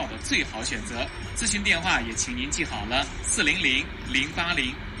最好选择。咨询电话也请您记好了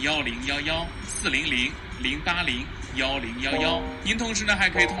，400-080-1011，400-080-1011。您同时呢还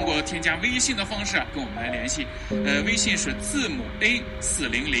可以通过添加微信的方式跟我们来联系，微信是字母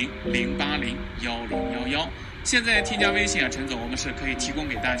A400-080-1011。现在添加微信啊，陈总，我们是可以提供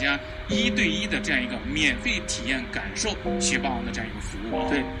给大家1对1的这样一个免费体验感受学霸王的这样一个服务。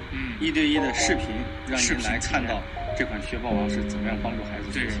对，1对1的视频，让您来看到这款学霸王是怎么样帮助孩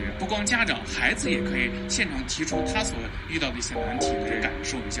子学习。不光家长，孩子也可以现场提出他所遇到的一些难题来感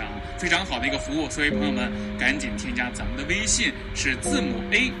受一下啊，非常好的一个服务。所以朋友们赶紧添加咱们的微信，是字母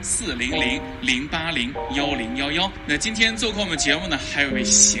A400-080-1011。那今天做客我们节目呢，还有位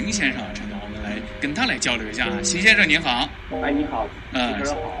邢先生啊，陈总，我们来跟他来交流一下啊。邢先生您好。哎，你好，主持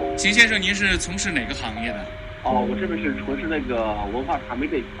人好。邢先生，您是从事哪个行业的？我这边是从事那个文化传媒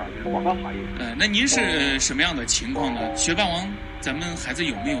这一块，就是广告行业。那您是什么样的情况呢？学霸王咱们孩子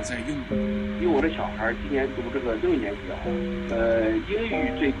有没有在用？因为我的小孩今年读这个6年级啊，英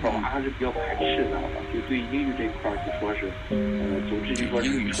语这一块我还是比较排斥的，就对英语这一块就说是，总之就说是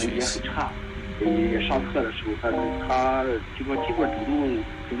成绩也很差。也上课的时候，他就说基本主动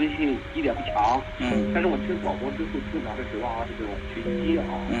性一点不强。但是我听广播之后，听咱这学霸王这个学习机啊，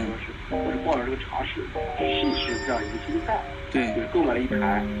我是抱着这个尝试试一试这样一个心态。对，就是购买了一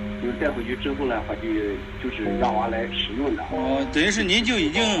台，就是带回去之后呢，就是让娃来使用的。等于是您就已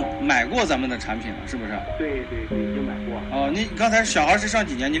经买过咱们的产品了，是不是？对，已经买过了。您刚才小孩是上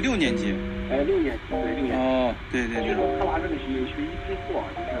几年级？6年级。6年级，对，6年级。对。据说他拿这个学习之后啊，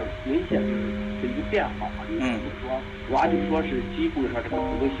就是明显是一个变化啊。就是说，娃就是说是基本上这个主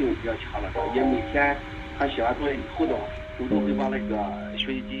动性比较强了，也每天他写完作业以后的话，主动会把那个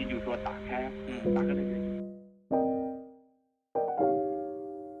学习机就是说打开那个。